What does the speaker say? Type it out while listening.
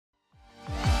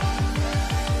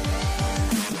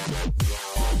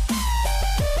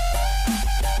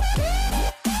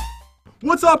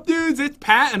What's up, dudes? It's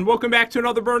Pat, and welcome back to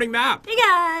another burning map. Hey,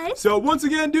 guys. So, once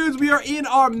again, dudes, we are in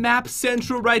our map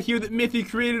central right here that Mythy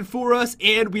created for us,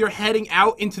 and we are heading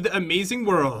out into the amazing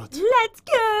world. Let's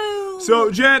go. So,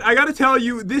 Jen, I gotta tell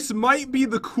you, this might be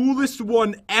the coolest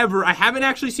one ever. I haven't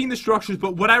actually seen the structures,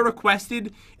 but what I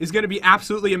requested is gonna be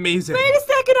absolutely amazing. Wait a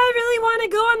second, I really want to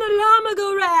go on the llama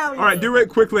go-round. All right, do it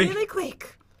quickly. Really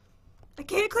quick. I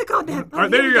can't click on them. All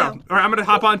right, there you go. All right, I'm gonna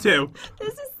hop on too.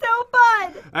 This is so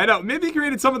fun. I know, Mythy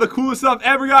created some of the coolest stuff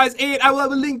ever, guys, and I will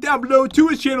have a link down below to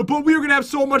his channel, but we are going to have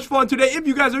so much fun today. If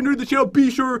you guys are new to the channel,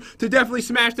 be sure to definitely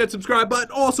smash that subscribe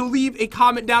button. Also, leave a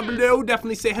comment down below.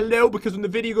 Definitely say hello, because when the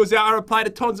video goes out, I reply to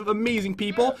tons of amazing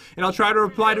people, and I'll try to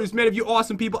reply to as many of you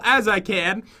awesome people as I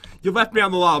can. You left me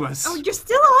on the llamas. Oh, you're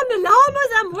still on the llamas?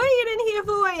 I'm waiting here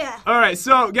for you. Alright,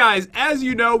 so, guys, as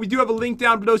you know, we do have a link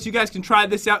down below so you guys can try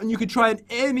this out, and you can try on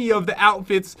any of the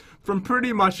outfits from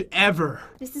pretty much ever.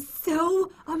 This is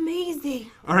so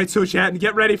amazing. Alright, so chat,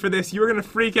 get ready for this. You're gonna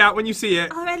freak out when you see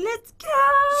it. Alright, let's go.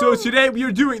 So today we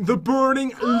are doing the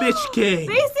Burning Lich King.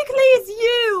 Basically, it's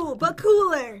you, but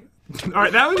cooler.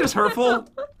 Alright, that was just hurtful.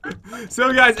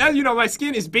 So guys, as you know, my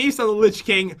skin is based on the Lich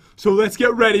King, so let's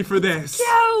get ready for this.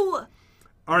 Go.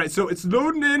 Alright, so it's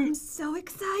loading in. I'm so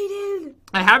excited.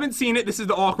 I haven't seen it. This is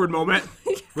the awkward moment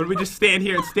when we just stand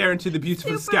here and stare into the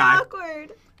beautiful Super sky.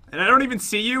 awkward. And I don't even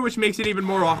see you, which makes it even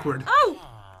more awkward. Oh.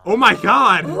 Oh my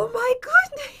god. Oh my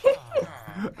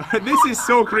goodness. This is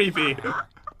so creepy. Look at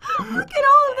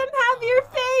all of them have your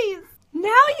face.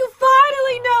 Now you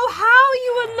finally know how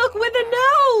you would look with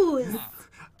a nose.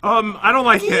 I don't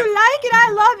like Do it. you like it?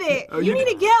 I love it. Oh, you need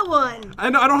to get one. I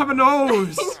don't have a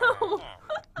nose. No.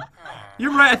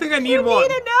 You're right. I think I need one. You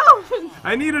need a nose.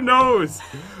 I need a nose.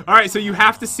 All right, so you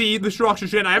have to see the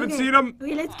structures, Jen. I haven't seen them.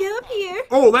 Okay, let's go up here.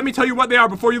 Oh, let me tell you what they are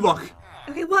before you look.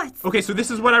 Okay, what? Okay, so this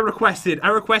is what I requested. I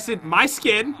requested my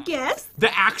skin, Yes.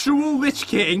 the actual Lich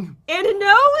King. And a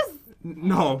nose?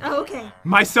 No. Oh, okay.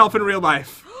 Myself in real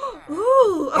life.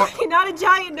 Ooh, okay, not a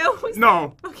giant nose.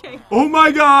 No. Okay. Oh my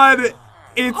god,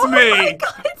 it's Oh me. my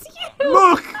god, it's you.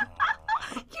 Look.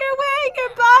 You're wearing your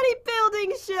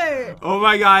bodybuilding shirt. Oh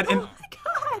my god, and Oh my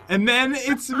god. and then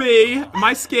it's me,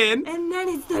 my skin. And then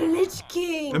it's the Lich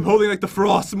King. I'm holding like the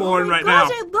Frostmourne right Gosh,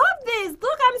 now. I love this.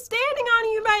 Look, I'm standing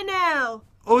on you right now.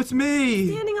 Oh, it's me.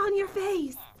 Standing on your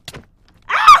face.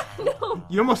 Ah! No.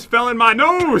 You almost fell in my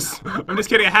nose. I'm just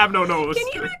kidding. I have no nose. Can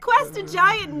you request a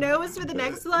giant nose for the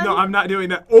next one? No, I'm not doing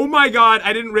that. Oh my god,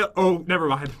 I didn't oh, never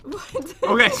mind. What?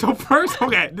 Okay, so first,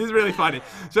 okay, this is really funny.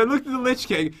 So I looked at the Lich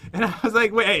King, and I was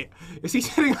like, wait, is he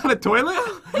sitting on a toilet?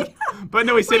 But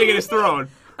no, he's sitting in his throne.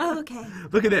 Oh, okay.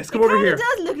 Look at this, come over here. It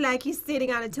does look like he's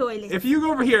sitting on a toilet. If you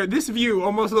go over here, this view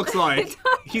almost looks like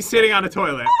he's sitting on a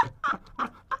toilet.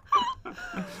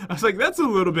 I was like, that's a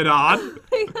little bit odd. Oh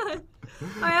my god.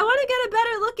 Alright, I want to get a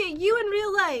better look at you in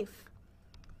real life.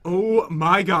 Oh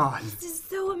my god. This is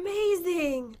so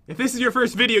amazing. If this is your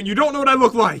first video and you don't know what I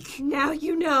look like, Now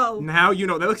you know. now you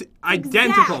know. That looks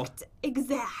identical.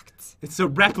 Exact. It's a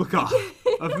replica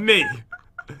of me.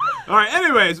 Alright,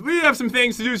 anyways, we have some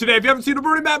things to do today. If you haven't seen the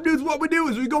burning map, dudes, what we do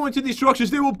is we go into these structures.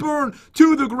 They will burn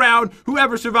to the ground.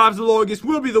 Whoever survives the longest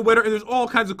will be the winner. And there's all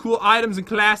kinds of cool items and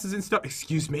classes and stuff.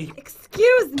 Excuse me.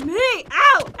 Excuse me.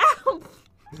 Ow! Ow!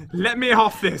 Let me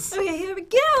off this. Okay, here we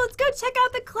go. Let's go check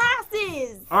out the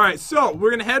classes. Alright, so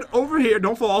we're gonna head over here.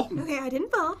 Don't fall. Okay, I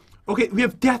didn't fall. Okay, we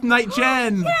have Death Knight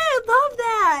Jen. Yeah, I love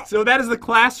that. So that is the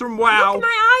class from WoW. Look,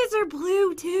 my eyes are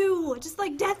blue too, just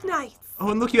like Death Knights. Oh,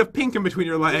 and look, you have pink in between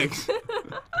your legs.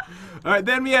 Alright,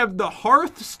 then we have the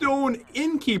Hearthstone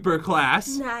Innkeeper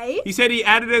class. Nice. He said he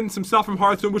added in some stuff from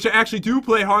Hearthstone, which I actually do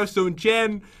play Hearthstone.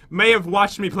 Jen may have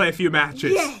watched me play a few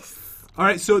matches. Yes.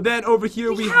 Alright, so then over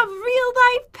here We have real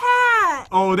life Pat.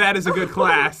 Oh, that is a good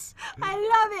class. I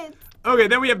love it. Okay,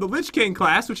 then we have the Lich King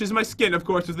class, which is my skin, of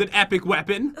course, with an epic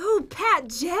weapon. Oh, Pat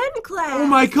Jen class. Oh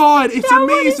my god, it's that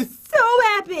amazing. One is so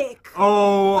epic.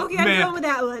 Oh, Okay, man. I'm going with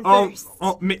that one first.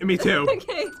 Oh, me too.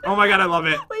 Okay. Oh my god, I love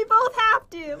it. We both have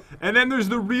to. And then there's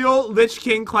the real Lich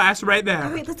King class right there.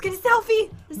 All right, let's get a selfie.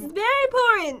 This is very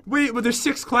important. Wait, but there's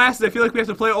 6 classes. I feel like we have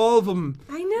to play all of them.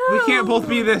 I know. We can't both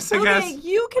be this, I guess. Okay,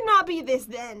 you cannot be this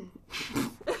then.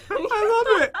 I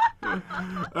love it.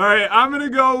 Alright, I'm gonna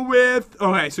go with...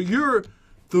 Okay, so you're...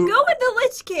 Go with the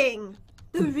Lich King.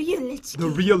 The real Lich King. The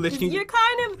real Lich King. You're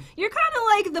kind of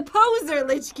like the poser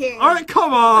Lich King. Alright,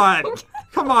 come on.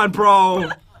 Come on, bro.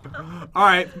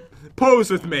 Alright,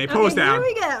 pose with me. Pose Okay, down.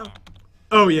 here we go.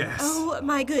 Oh, yes. Oh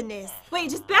my goodness. Wait,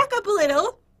 just back up a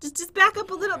little. Just back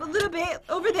up a little bit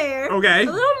over there. Okay.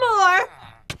 A little more.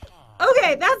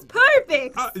 Okay, that's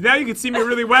perfect. Now you can see me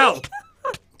really well,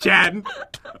 Chad.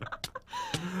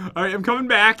 Alright, I'm coming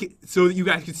back so that you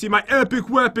guys can see my epic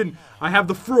weapon. I have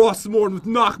the Frostmourne with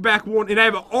knockback 1, and I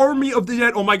have an Army of the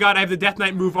Dead. Oh my god, I have the Death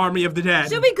Knight move, Army of the Dead.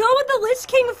 Should we go with the Lich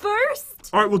King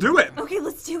first? Alright, we'll do it. Okay,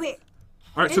 let's do it.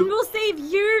 Alright, And we'll save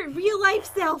your real life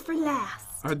self for last.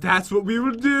 Alright, that's what we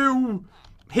will do.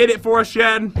 Hit it for us,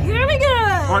 Shen. Here we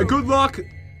go. Alright, good luck.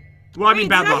 Well, I mean,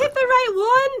 bad luck. Did I hit the right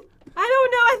one? I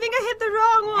don't know. I think I hit the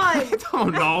wrong one. I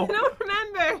don't know. I don't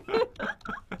remember.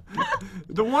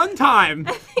 The one time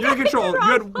you're in control, you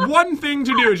had one thing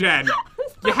to do, Jen.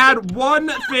 You had one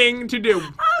thing to do.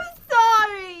 I'm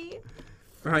sorry.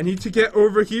 I need to get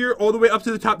over here, all the way up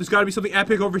to the top. There's got to be something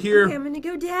epic over here. Okay, I'm gonna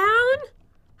go down.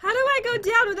 How do I go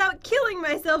down without killing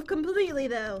myself completely,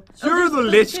 though? You're the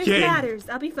Lich King. Ladders.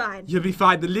 I'll be fine. You'll be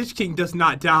fine. The Lich King does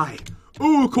not die.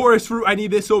 Ooh, chorus fruit. I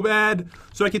need this so bad,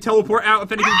 so I can teleport out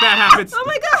if anything bad happens. Oh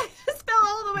my god, I just fell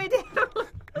all the way down.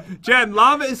 Jen,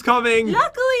 lava is coming.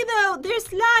 Luckily, though, there's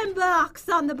slime blocks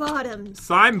on the bottom.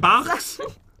 Slime box?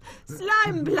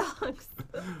 Slime blocks.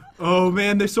 Oh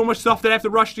man, there's so much stuff that I have to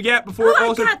rush to get before Oh,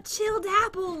 also... I got chilled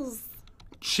apples.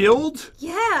 Chilled?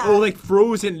 Yeah. Oh, like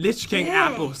frozen Lich King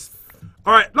Yes. apples.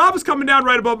 Alright, lava's coming down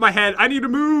right above my head. I need to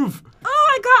move. Oh,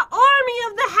 I got Army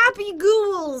of the Happy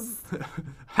Ghouls.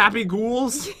 Happy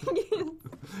ghouls?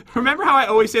 Remember how I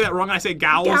always say that wrong? I say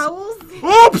gowls? Gowls?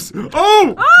 Oops!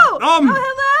 Oh!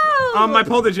 Hello! I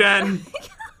pulled a Jen.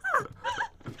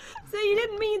 So you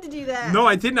didn't mean to do that. No,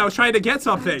 I didn't. I was trying to get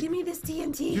something. Give me this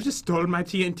TNT. You just stole my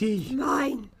TNT.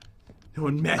 Mine. No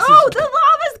one messes. Oh, the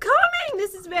lava's coming!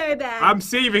 This is very bad. I'm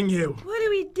saving you. What do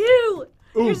we do?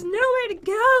 Ooh. There's nowhere to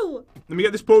go. Let me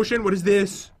get this potion. What is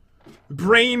this?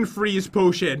 Brain freeze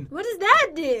potion. What does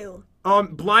that do?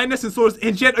 Blindness and slows.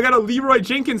 And Jen, I got a Leroy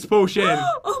Jenkins potion.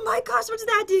 Oh my gosh, what does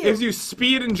that do? It gives you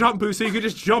speed and jump boost, so you can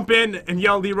just jump in and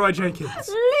yell Leroy Jenkins.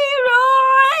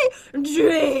 Leroy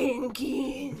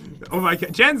Jenkins. Oh my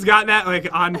god, Jen's got that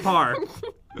like on par.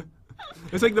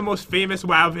 It's like the most famous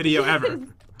WoW video ever.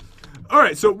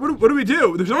 Alright, so what do we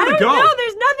do? There's nowhere to go. No,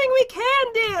 there's nothing we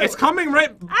can do. It's coming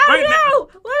right I right don't now. know.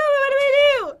 What do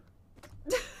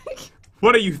we do?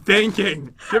 What are you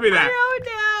thinking? Give me that. I don't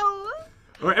know.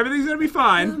 Alright, everything's gonna be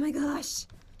fine. Oh my gosh.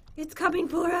 It's coming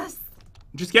for us.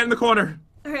 Just get in the corner.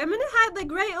 Alright, I'm gonna hide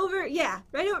like right over,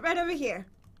 right over here.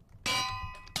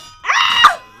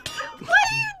 Ah! What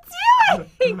are you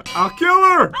doing? I'll kill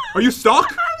her! Are you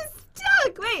stuck? I'm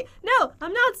stuck! Wait, no,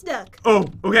 I'm not stuck. Oh,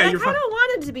 okay, I you're kind fine. of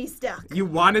wanted to be stuck. You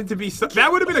wanted to be stuck?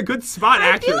 That would have been a good spot, I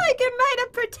actually. feel like it might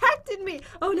have protected me.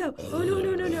 Oh no, oh no,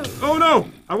 no, no, no. Oh no!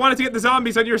 I wanted to get the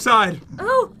zombies on your side.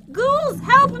 Oh, ghouls,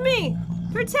 help me!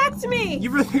 Protect me! You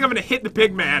really think I'm gonna hit the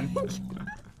pig man?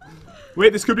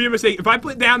 Wait, this could be a mistake. If I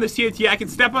put down this TNT, I can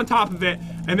step on top of it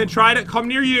and then try to come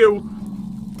near you.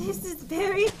 This is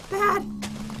very bad.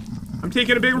 I'm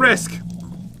taking a big risk.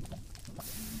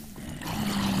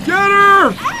 Get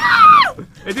her! Ah!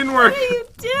 It didn't work. What are you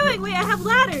doing? Wait, I have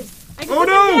ladders. I can Oh put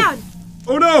them no! down.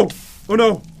 Oh no! Oh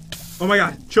no! Oh my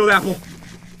god, chilled apple.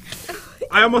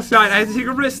 I almost died. I had to take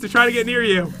a risk to try to get near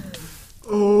you.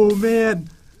 Oh man.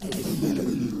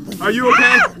 Are you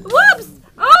okay? Ah! Whoops!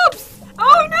 Oops!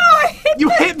 Oh no! I hit You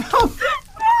them. hit them! No!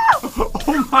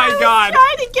 Oh my I was god!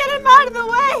 trying to get him out of the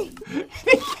way.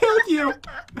 He killed you!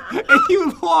 And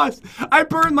you lost! I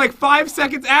burned like 5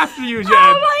 seconds after you, Jen!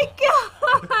 Oh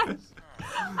my gosh!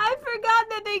 I forgot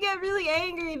that they get really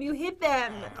angry if you hit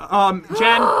them.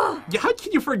 Jen, how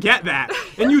can you forget that?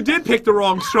 And you did pick the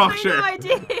wrong structure. I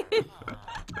know I did.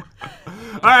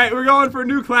 Alright, we're going for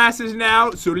new classes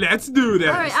now, so let's do this.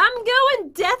 Alright, I'm going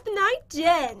Death Knight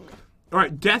Jen.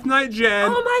 Alright, Death Knight Jen.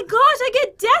 Oh my gosh, I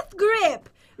get Death Grip.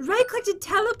 Right click to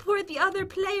teleport the other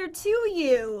player to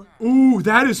you. Ooh,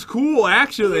 that is cool,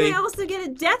 actually. And I also get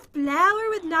a Death Flower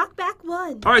with knockback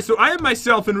 1. Alright, so I am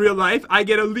myself in real life. I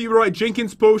get a Leroy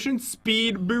Jenkins potion,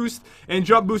 speed boost, and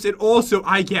jump boost, and also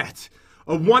I get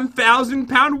a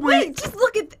 1,000-pound weight. Wait, just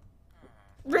look at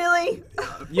Really?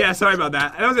 Yeah, sorry about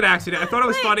that. That was an accident. I thought it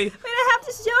was funny. Wait, I have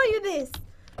to show you this.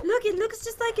 Look, it looks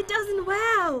just like it does in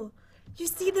WoW. You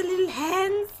see the little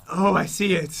hands? Oh, I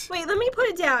see it. Wait, let me put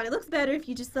it down. It looks better if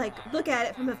you just, like, look at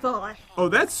it from afar. Oh,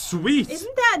 that's sweet.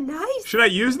 Isn't that nice? Should I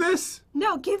use this?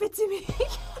 No, give it to me.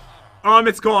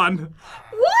 It's gone.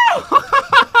 What?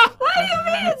 What do you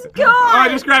mean it's gone? Oh,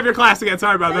 just grab your class again.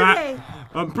 Sorry about Okay.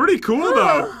 that. Pretty cool,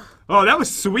 though. Oh, that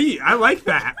was sweet. I like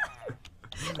that.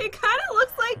 It kind of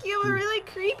looks like you have a really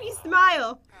creepy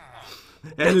smile.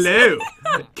 Hello.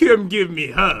 Come give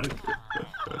me a hug.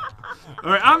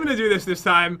 Alright, I'm gonna do this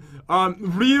time.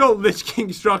 Real Lich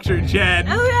King structure, Jen.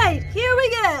 Alright, here we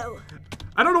go.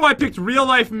 I don't know why I picked real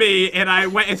life me and I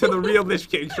went into the real Lich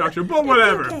King structure, but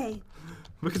whatever. Okay.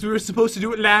 Because we were supposed to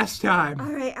do it last time.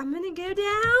 Alright, I'm gonna go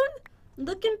down.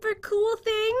 Looking for cool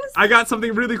things. I got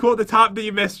something really cool at the top that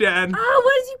you missed, Jen. Oh,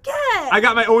 what did you get? I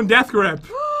got my own death grip.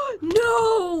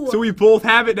 No! So we both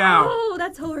have it now. Oh,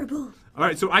 that's horrible.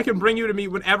 Alright, so I can bring you to me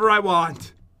whenever I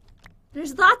want.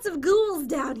 There's lots of ghouls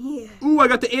down here. Ooh, I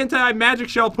got the anti-magic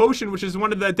shell potion, which is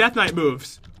one of the Death Knight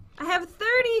moves. I have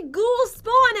 30 ghoul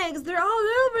spawn eggs. They're all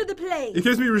over the place. It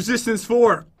gives me resistance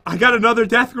 4. I got another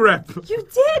death grip. You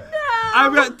did now!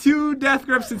 I've got 2 death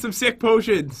grips and some sick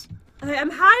potions. I'm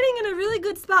hiding in a really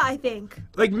good spot, I think.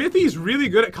 Like, Mithy's really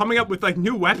good at coming up with, like,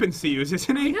 new weapons to use,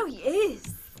 isn't he? No, he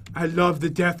is. I love the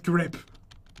death grip.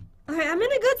 Alright, I'm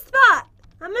in a good spot.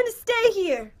 I'm gonna stay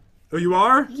here. Oh, you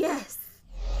are? Yes.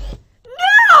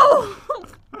 No!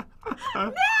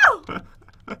 No!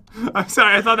 I'm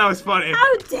sorry, I thought that was funny.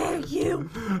 How dare you?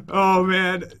 Oh,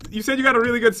 man. You said you got a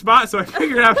really good spot, so I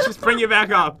figured I would just bring you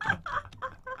back up.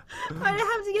 Why'd I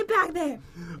have to get back there?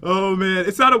 Oh, man.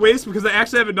 It's not a waste because I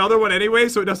actually have another one anyway,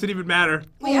 so it doesn't even matter.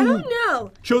 Wait, I don't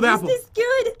know. Chilled apple. Is this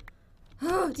good?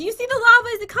 Oh, do you see the lava?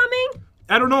 Is it coming?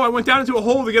 I don't know. I went down into a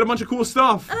hole to get a bunch of cool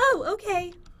stuff. Oh,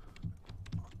 okay.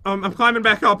 I'm climbing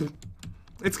back up.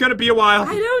 It's gonna be a while.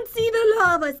 I don't see the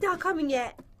lava. It's not coming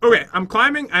yet. Okay, I'm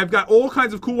climbing. I've got all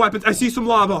kinds of cool weapons. I see some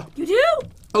lava. You do?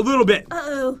 A little bit.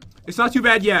 Uh-oh. It's not too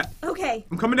bad yet. Okay.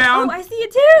 I'm coming down. Oh, I see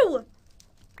it too.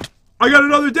 I got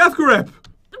another death grip.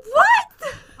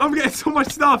 What? I'm getting so much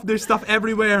stuff. There's stuff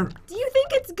everywhere. Do you think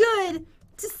it's good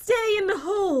to stay in the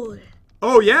hole?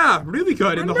 Oh, yeah. Really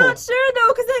good in the hole. I'm not sure, though,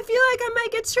 because I feel like I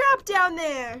might get trapped down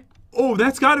there. Oh,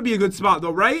 that's got to be a good spot,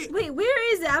 though, right? Wait,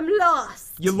 where is it? I'm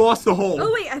lost. You lost the hole.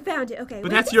 Oh, wait, I found it. Okay.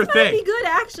 But wait, that's your this thing. might be good,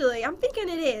 actually. I'm thinking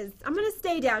it is. I'm going to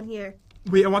stay down here.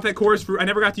 Wait, I want that chorus fruit. I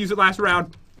never got to use it last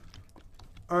round.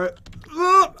 All right.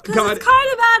 Because it's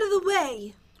kind of out of the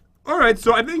way. All right,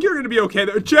 so I think you're going to be okay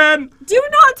there. Jen! Do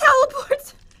not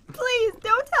teleport. Please,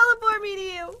 don't teleport me to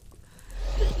you.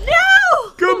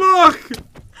 No! Good luck!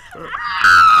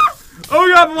 Oh,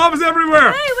 God, the lava's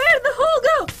everywhere. Hey, where did the hole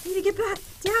go? I need to get back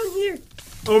down here.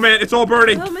 Oh, man, it's all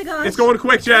burning. Oh, my gosh. It's going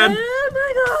quick, Jen. Oh,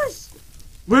 my gosh.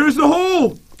 Where's the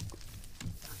hole?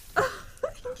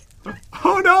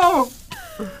 Oh, no.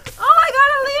 Oh, I got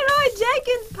a Leroy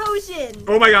Jenkins potion.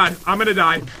 Oh, my God. I'm going to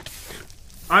die.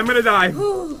 I'm going to die.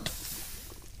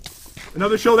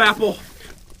 Another chilled apple.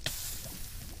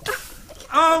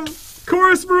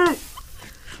 Chorus fruit.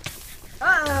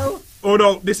 Uh-oh. Oh,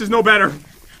 no. This is no better.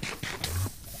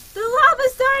 The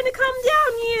lava's starting to come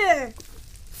down here.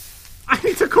 I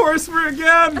need to chorus fruit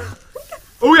again.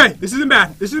 Okay, this isn't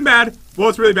bad. This isn't bad. Well,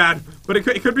 it's really bad, but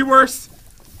it could be worse.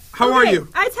 How are you?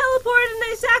 I teleported and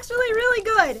it's actually really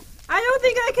good. I don't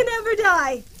think I can ever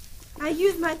die. I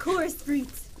used my chorus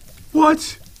fruits.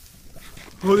 What?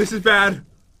 Oh, this is bad.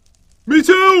 Me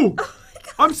too. Oh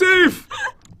I'm safe.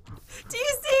 Do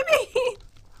you see me?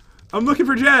 I'm looking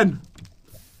for Jen.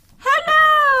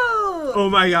 Hello. Oh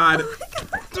my God. Oh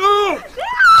my God. Oh.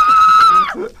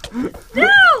 No.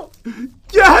 No.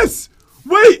 Yes.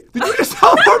 Wait. Did you just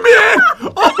teleport me in?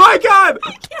 Oh my God.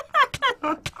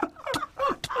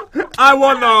 I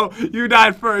won though. You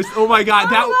died first. Oh my God.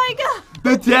 Oh my God.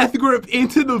 The death grip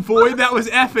into the void. That was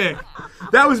epic.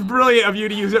 That was brilliant of you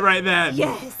to use it right then.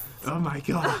 Yes. Oh my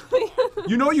God.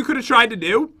 You know what you could have tried to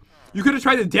do? You could have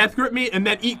tried to death grip me and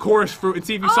then eat chorus fruit and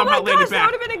see if you somehow landed back.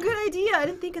 That would have been a good idea. I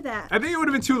didn't think of that. I think it would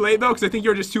have been too late though, because I think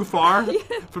you're just too far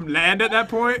from land at that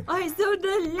point. Alright, so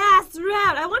the last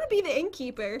round. I want to be the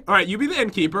innkeeper. Alright, you be the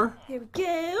innkeeper. Here we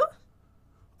go.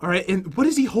 Alright, and what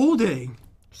is he holding?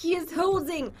 He is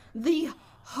holding the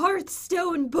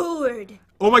Hearthstone board.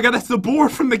 Oh my God, that's the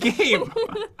board from the game. And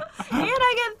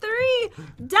I get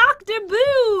 3 Dr.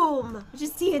 Boom, which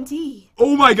is TNT.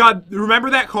 Oh my God,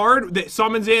 remember that card that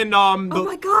summons in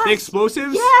the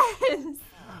explosives? Yes.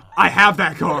 I have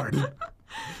that card.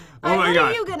 Oh my God.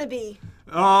 What are you gonna be?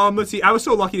 Let's see. I was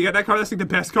so lucky to get that card. That's like the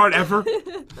best card ever.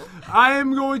 I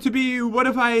am going to be. What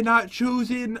have I not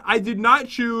chosen? I did not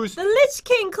choose the Lich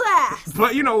King class.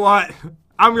 But you know what?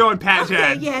 I'm going Pat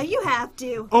Jen. Okay, yeah, you have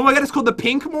to. Oh my God, it's called the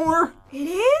Pinkmore? It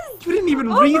is? You didn't even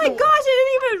read it. Oh my gosh,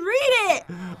 I didn't even read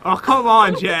it. Oh, come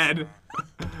on, Jen.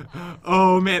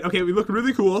 Oh man, okay, we look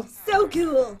really cool. So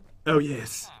cool. Oh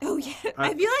yes. Oh yeah.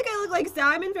 I feel like I look like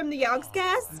Simon from the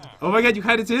Yogscast. Oh my God, you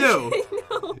kind of do. I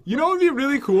know. You know what would be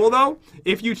really cool though?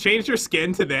 If you changed your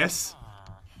skin to this.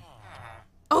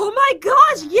 Oh my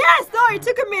gosh, yes! Sorry, it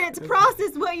took a minute to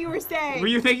process what you were saying. Were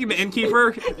you thinking the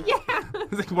innkeeper? Yeah. I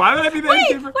was like, why would I be the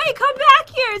innkeeper? Wait, come back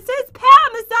here. It says Pat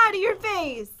on the side of your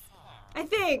face. I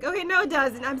think. Okay, no, it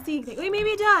doesn't. I'm seeing things. Wait, maybe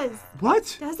it does.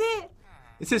 What? Does it?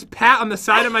 It says Pat on the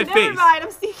side of my face. Never mind,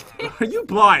 I'm seeing things. Are you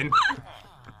blind?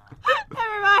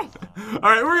 Never mind.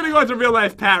 Alright, we're gonna go into real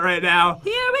life Pat right now.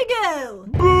 Here we go.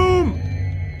 Boom!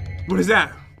 What is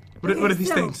that? What Okay, are these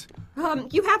so, things?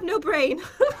 You have no brain.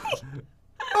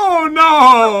 Oh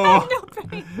no! No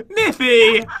brain.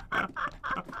 Niffy!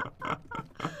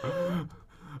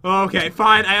 Okay,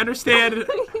 fine, I understand.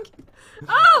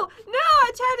 Oh, no,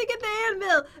 I tried to get the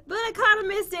anvil, but I kind of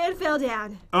missed it and fell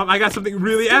down. I got something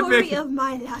really Story epic. of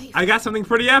my life. I got something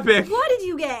pretty epic. What did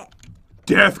you get?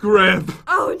 Death grip.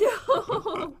 Oh,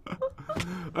 no.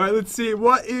 Alright, let's see.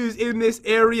 What is in this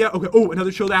area? Okay, oh,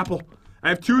 another chilled apple. I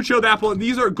have 2 chilled apples, and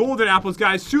these are golden apples,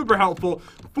 guys. Super helpful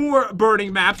for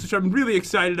burning maps, which I'm really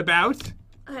excited about.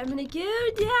 I'm gonna go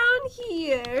down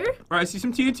here. Alright, I see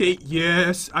some TNT.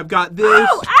 Yes, I've got this.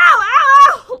 Oh, ow,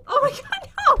 ow, ow. Oh, my God,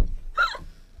 no.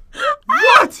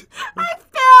 What? I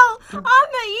fell on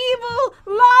the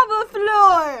evil lava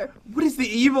floor. What is the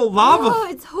evil lava? Oh,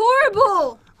 it's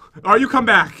horrible. You come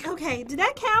back. Okay, did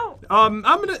that count? I'm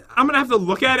gonna have to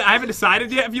look at it. I haven't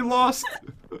decided yet if you lost.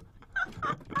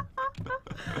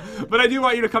 But I do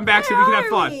want you to come back so we can have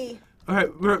fun. We?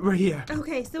 Alright, we're here.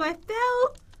 Okay, so I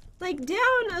fell like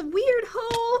down a weird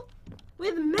hole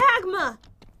with magma.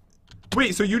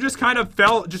 Wait, so you just kind of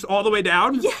fell just all the way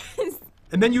down? Yes.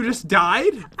 And then you just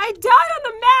died? I died on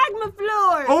the magma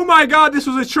floor. Oh my god, this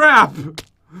was a trap.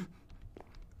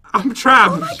 I'm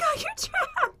trapped. Oh my god, you're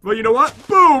trapped. Well, you know what?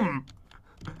 Boom!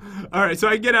 Alright, so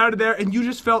I get out of there and you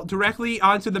just fell directly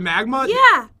onto the magma?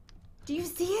 Yeah. Do you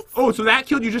see it? Oh, so that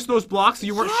killed you, just those blocks, so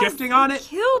you weren't Yes, shifting on it?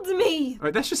 Killed me.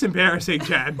 Alright, that's just embarrassing,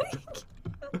 Jen.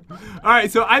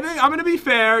 Alright, so I think I'm gonna be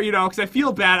fair, you know, because I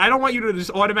feel bad. I don't want you to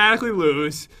just automatically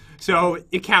lose. So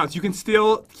it counts. You can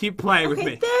still keep playing with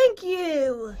me. Thank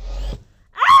you.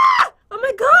 Ah! Oh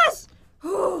my gosh.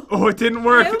 Oh, it didn't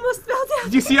work. I almost fell down.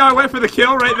 Did you see how I went for the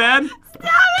kill right then?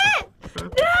 Stop it!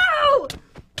 No!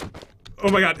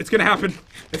 Oh my god, it's gonna happen.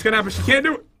 It's gonna happen. She can't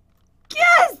do it.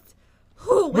 Yes!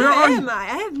 Oh, where Where are you? am I?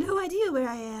 I have no idea where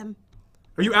I am.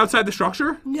 Are you outside the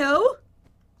structure? No?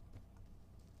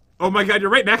 Oh my god, you're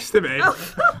right next to me. Oh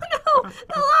no!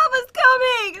 The lava's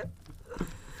coming!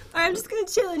 Alright, I'm just gonna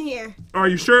chill in here. Are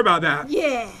you sure about that?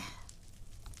 Yeah.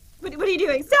 What are you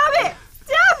doing? Stop it!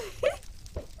 Stop it!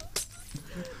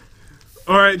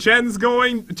 Alright, Jen's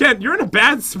going. Jen, you're in a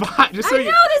bad spot. Just so I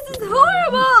know, this is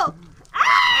horrible!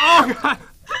 Ah! Oh god.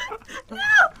 No!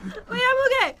 Wait,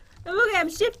 I'm okay. I'm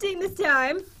shifting this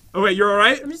time. Oh wait, you're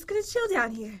alright? I'm just gonna chill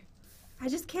down here. I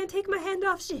just can't take my hand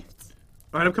off shift.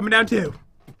 Alright, I'm coming down too.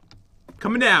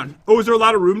 Coming down. Oh, is there a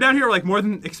lot of room down here? Like more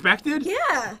than expected?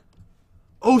 Yeah.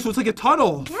 Oh, so it's like a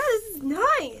tunnel. Yeah, this is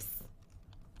nice.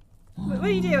 What are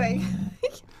you doing?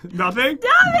 Nothing?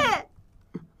 Stop it!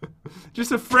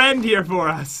 Just a friend here for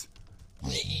us.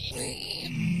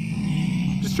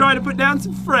 Just trying to put down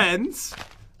some friends.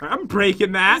 I'm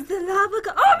breaking that. Is the lava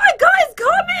oh my god, it's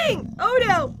coming! Oh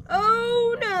no!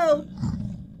 Oh no!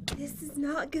 This is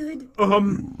not good.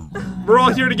 We're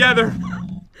all here together.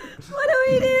 What do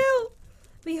we do?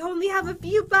 We only have a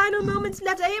few final moments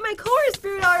left. I ate my chorus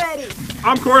fruit already.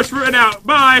 I'm chorus fruiting out.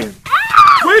 Bye.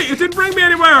 Ah! Wait, it didn't bring me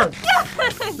anywhere.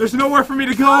 Yes! There's nowhere for me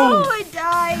to go. Oh, I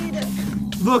died.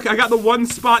 Look, I got the one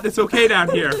spot that's okay down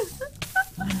here.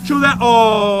 Chill that.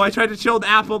 Oh, I tried to chill the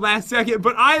apple last second,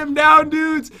 but I am down,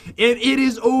 dudes, and it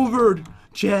is over.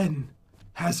 Jen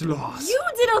has lost. You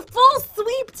did a full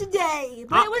sweep today,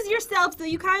 but Huh? it was yourself, so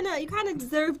you kind of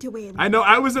deserve to win. I know,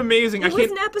 I was amazing. It was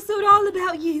an episode all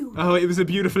about you. Oh, it was a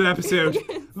beautiful episode.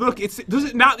 Look, does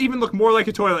it not even look more like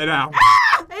a toilet now?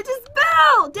 Ah! It just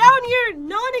fell down your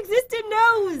non-existent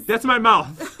nose. That's my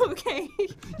mouth. Okay.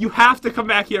 You have to come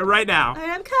back here right now. Alright,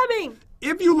 I'm coming.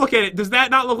 If you look at it, does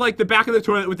that not look like the back of the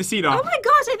toilet with the seat Oh off? my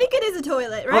gosh, I think it is a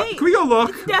toilet, right? Can we go look?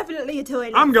 It's definitely a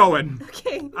toilet. I'm going.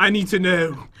 Okay. I need to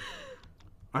know.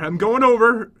 Alright, I'm going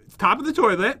over. Top of the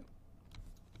toilet.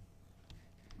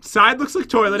 Side looks like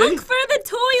toilet. Look for the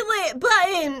toilet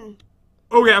button.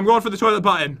 Okay, I'm going for the toilet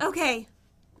button. Okay.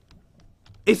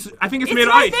 I think it's It's made of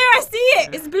right ice. there. I see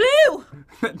it. It's blue.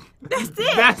 That's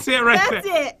it. That's it right That's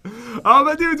there. it.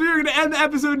 But dudes, we're going to end the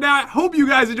episode now. I hope you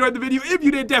guys enjoyed the video. If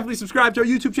you did, definitely subscribe to our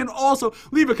YouTube channel. Also,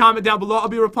 leave a comment down below. I'll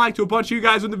be replying to a bunch of you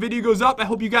guys when the video goes up. I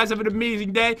hope you guys have an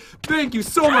amazing day. Thank you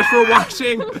so much for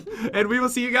watching, and we will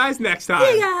see you guys next time.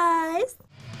 Hey guys.